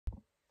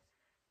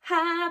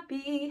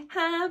Happy,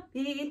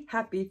 happy,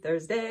 happy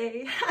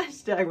Thursday.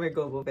 Hashtag my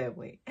global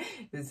family.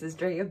 This is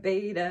Drea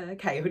Beta,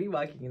 Coyote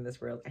walking in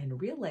this world, and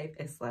real life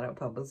Isleta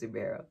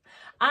Pueblo.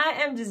 I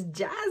am just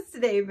jazzed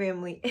today,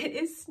 family. It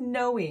is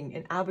snowing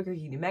in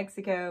Albuquerque, New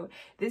Mexico.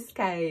 This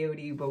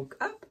coyote woke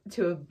up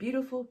to a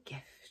beautiful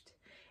gift.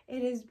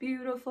 It is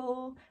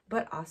beautiful,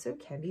 but also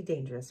can be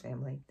dangerous,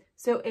 family.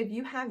 So if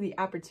you have the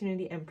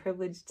opportunity and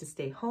privilege to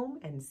stay home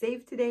and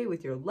safe today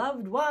with your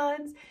loved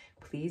ones,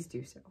 please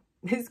do so.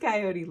 This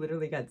coyote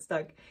literally got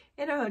stuck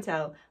in a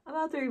hotel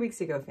about 3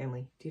 weeks ago,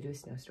 family, due to a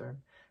snowstorm.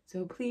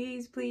 So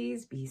please,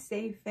 please be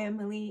safe,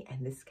 family,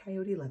 and this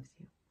coyote loves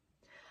you.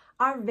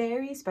 Our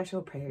very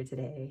special prayer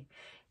today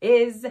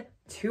is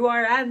to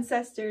our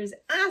ancestors,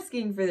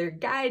 asking for their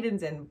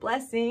guidance and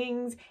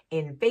blessings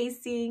in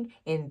facing,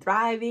 in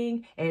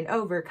thriving, and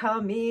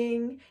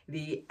overcoming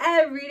the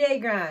everyday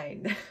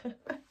grind.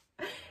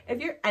 If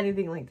you're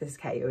anything like this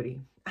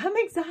coyote, I'm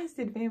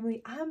exhausted,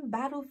 family. I'm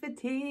battle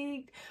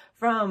fatigued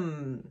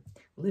from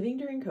living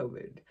during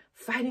COVID,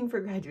 fighting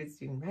for graduate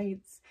student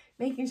rights,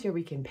 making sure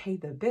we can pay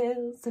the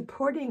bills,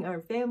 supporting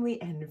our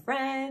family and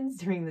friends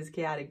during this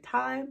chaotic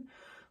time.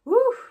 Woo,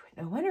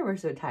 no wonder we're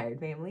so tired,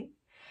 family.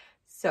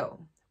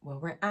 So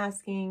what we're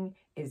asking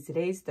is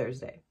today's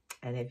Thursday.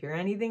 And if you're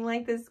anything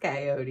like this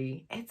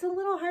coyote, it's a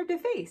little hard to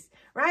face,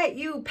 right?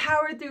 You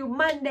powered through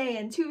Monday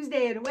and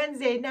Tuesday and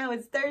Wednesday, and now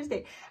it's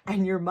Thursday.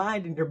 And your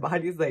mind and your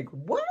body's like,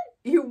 what?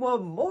 You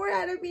want more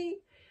out of me?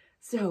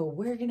 So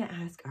we're going to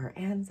ask our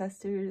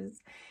ancestors,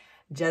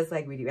 just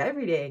like we do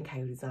every day in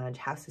Coyote's Lounge,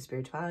 House of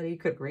Spirituality,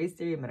 Critical Race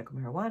Theory, Medical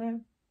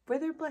Marijuana, for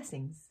their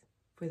blessings,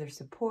 for their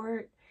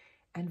support,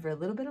 and for a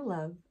little bit of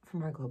love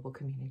from our global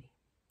community.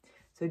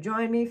 So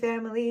join me,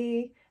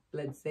 family.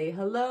 Let's say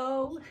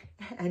hello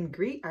and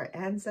greet our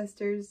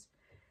ancestors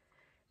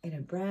in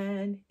a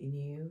brand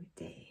new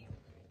day.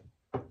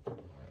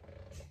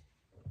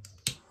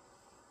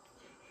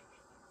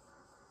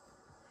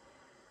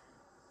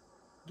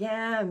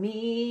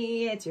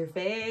 Gammy, it's your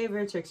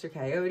favorite trickster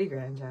coyote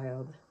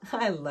grandchild.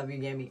 I love you,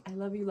 Gammy. I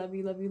love you, love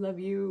you, love you, love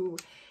you.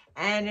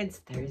 And it's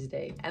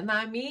Thursday, and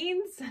that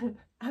means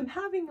I'm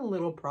having a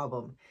little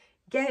problem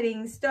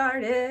getting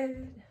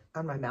started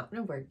on my mountain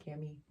of work,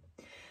 Gammy.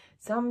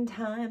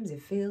 Sometimes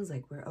it feels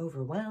like we're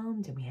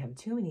overwhelmed and we have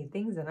too many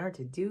things on our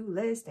to-do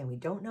list and we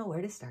don't know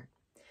where to start.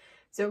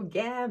 So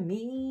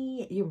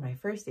Gammy, you're my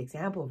first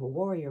example of a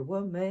warrior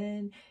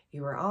woman.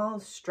 You were all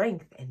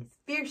strength and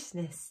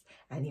fierceness,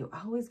 and you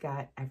always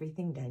got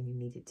everything done you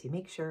needed to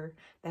make sure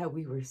that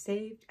we were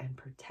saved and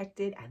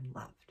protected and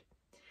loved.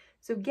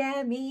 So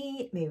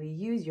Gammy, may we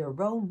use your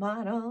role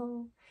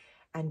model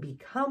and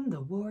become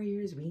the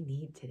warriors we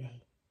need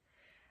today.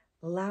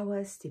 Allow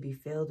us to be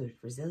filled with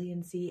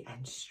resiliency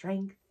and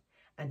strength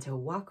and to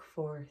walk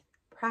forth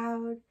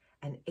proud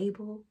and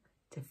able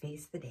to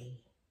face the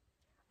day.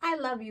 I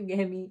love you,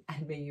 Gammy,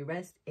 and may you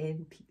rest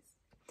in peace.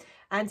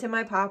 And to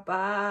my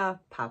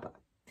Papa.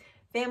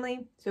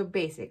 Family, so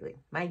basically,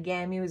 my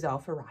Gammy was all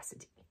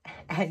ferocity,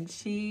 and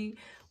she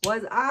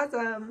was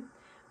awesome.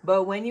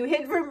 But when you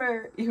hid from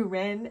her, you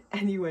ran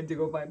and you went to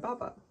go find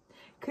Papa.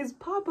 Because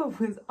Papa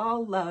was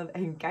all love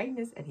and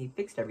kindness, and he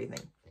fixed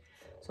everything.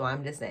 So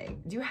I'm just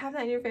saying, do you have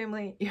that in your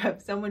family? You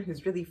have someone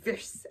who's really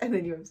fierce, and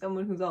then you have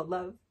someone who's all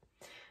love.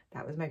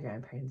 That was my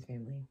grandparents'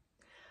 family.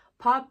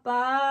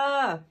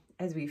 Papa,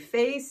 as we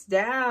face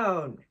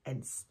down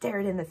and stare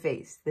it in the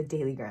face, the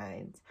daily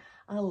grind,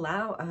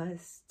 allow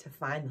us to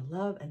find the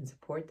love and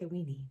support that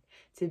we need,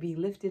 to be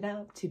lifted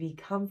up, to be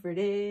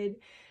comforted,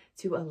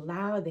 to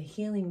allow the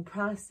healing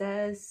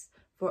process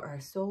for our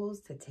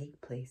souls to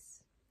take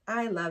place.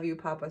 I love you,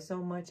 Papa, so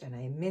much, and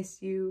I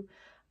miss you.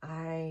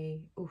 I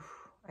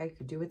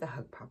could do with a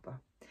hug, Papa.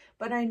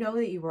 But I know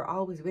that you were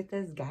always with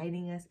us,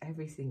 guiding us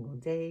every single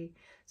day.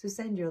 So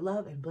send your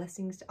love and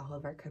blessings to all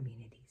of our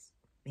communities.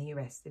 May you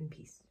rest in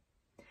peace.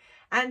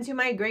 And to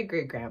my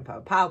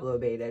great-great-grandpa, Pueblo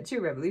Beta,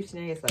 true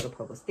revolutionary, little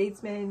Pueblo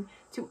statesman,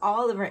 to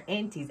all of our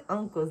aunties,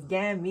 uncles,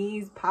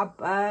 gammies,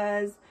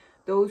 papas,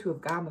 those who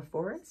have gone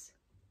before us,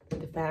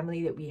 the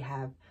family that we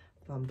have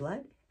from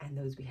blood, and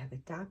those we have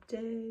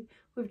adopted,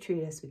 who have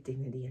treated us with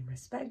dignity and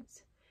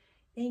respect.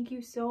 Thank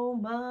you so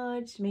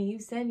much. May you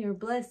send your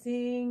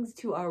blessings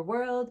to our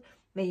world.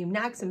 May you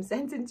knock some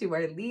sense into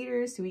our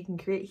leaders so we can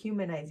create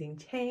humanizing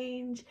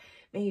change.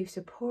 May you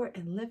support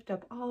and lift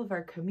up all of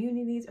our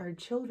communities, our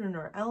children,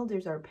 our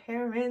elders, our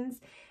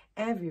parents,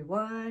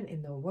 everyone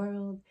in the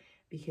world,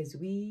 because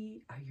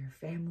we are your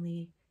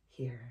family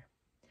here.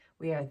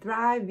 We are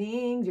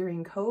thriving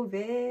during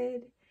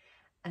COVID,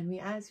 and we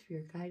ask for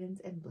your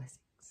guidance and blessings.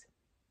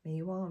 May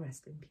you all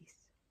rest in peace.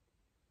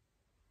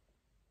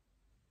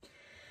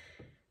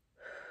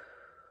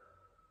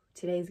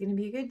 Today's going to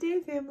be a good day,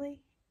 family.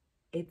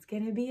 It's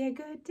going to be a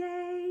good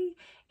day.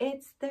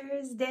 It's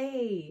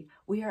Thursday.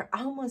 We are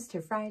almost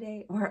to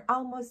Friday. We're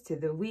almost to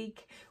the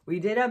week.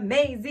 We did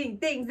amazing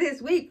things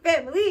this week,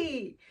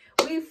 family.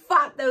 We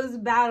fought those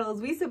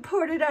battles. We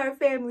supported our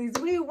families.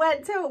 We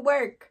went to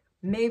work.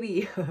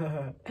 Maybe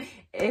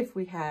if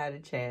we had a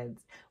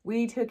chance,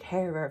 we took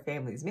care of our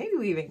families. Maybe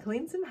we even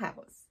cleaned some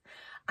house.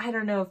 I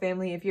don't know,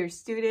 family, if you're a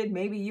student,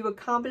 maybe you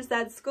accomplished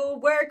that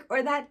schoolwork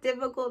or that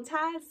difficult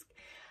task.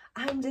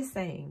 I'm just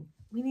saying,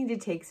 we need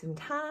to take some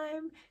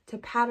time to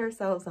pat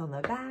ourselves on the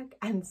back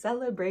and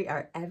celebrate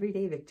our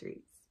everyday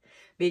victories.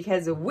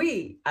 Because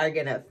we are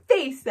gonna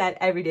face that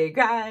everyday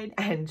grind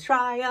and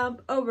triumph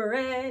over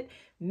it,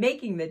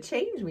 making the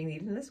change we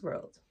need in this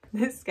world.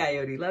 This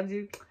Coyote loves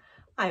you.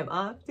 I am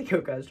off to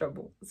go cause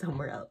trouble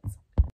somewhere else.